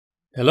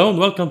Hello and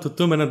welcome to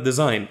 2 Minute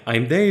Design.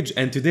 I'm Dage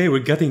and today we're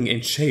getting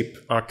in shape.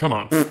 Come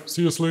on.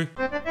 Seriously?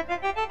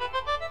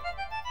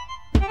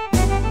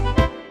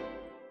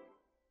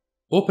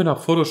 Open up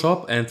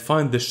Photoshop and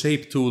find the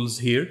shape tools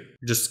here.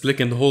 Just click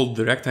and hold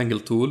the rectangle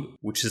tool,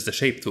 which is the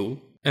shape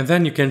tool, and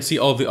then you can see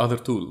all the other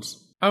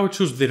tools. I will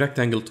choose the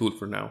rectangle tool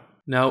for now.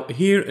 Now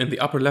here in the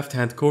upper left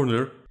hand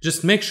corner,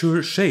 just make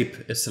sure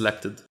shape is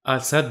selected.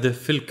 I'll set the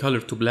fill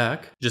color to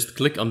black. Just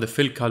click on the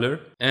fill color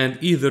and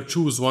either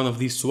choose one of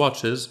these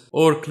swatches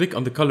or click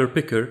on the color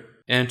picker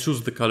and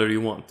choose the color you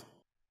want.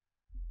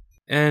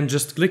 And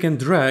just click and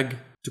drag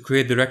to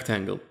create the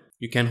rectangle.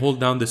 You can hold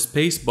down the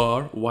space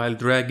bar while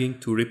dragging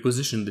to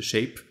reposition the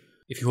shape.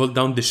 If you hold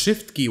down the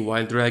shift key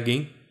while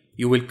dragging,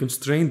 you will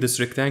constrain this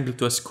rectangle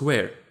to a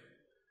square.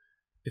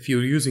 If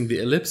you're using the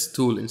ellipse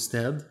tool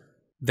instead,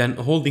 then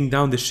holding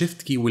down the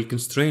shift key will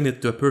constrain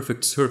it to a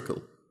perfect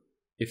circle.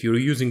 If you're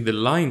using the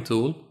line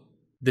tool,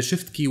 the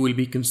shift key will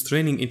be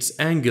constraining its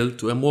angle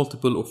to a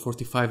multiple of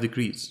 45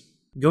 degrees.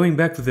 Going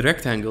back to the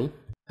rectangle,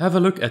 have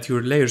a look at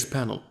your layers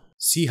panel.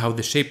 See how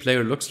the shape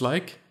layer looks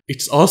like?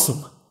 It's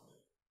awesome!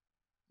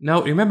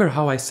 Now remember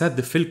how I set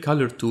the fill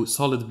color to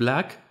solid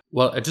black?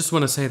 Well, I just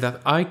want to say that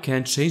I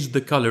can change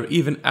the color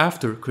even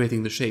after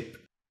creating the shape.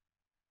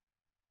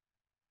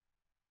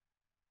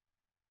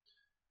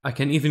 I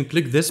can even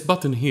click this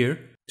button here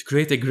to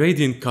create a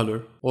gradient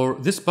color, or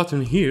this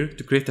button here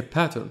to create a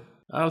pattern.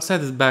 I'll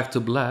set it back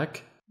to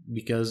black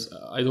because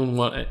I don't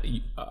want.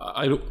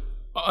 You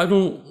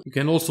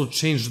can also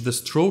change the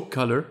stroke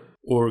color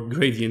or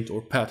gradient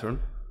or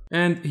pattern,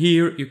 and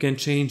here you can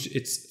change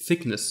its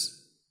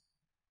thickness.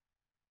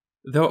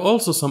 There are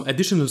also some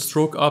additional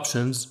stroke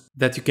options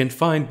that you can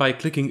find by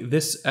clicking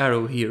this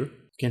arrow here.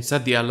 You can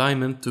set the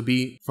alignment to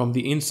be from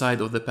the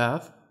inside of the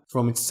path,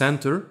 from its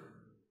center,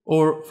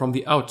 or from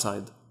the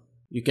outside.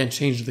 You can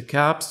change the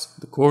caps,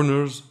 the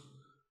corners,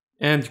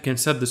 and you can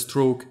set the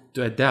stroke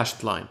to a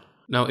dashed line.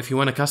 Now, if you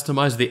want to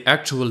customize the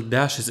actual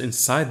dashes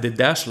inside the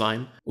dash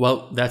line,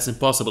 well, that's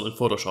impossible in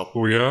Photoshop.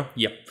 Oh yeah?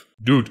 Yep.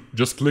 Dude,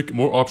 just click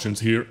more options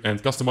here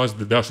and customize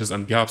the dashes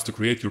and gaps to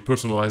create your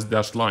personalized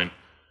dashed line.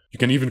 You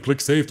can even click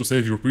save to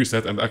save your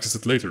preset and access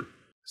it later.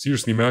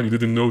 Seriously man, you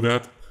didn't know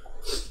that?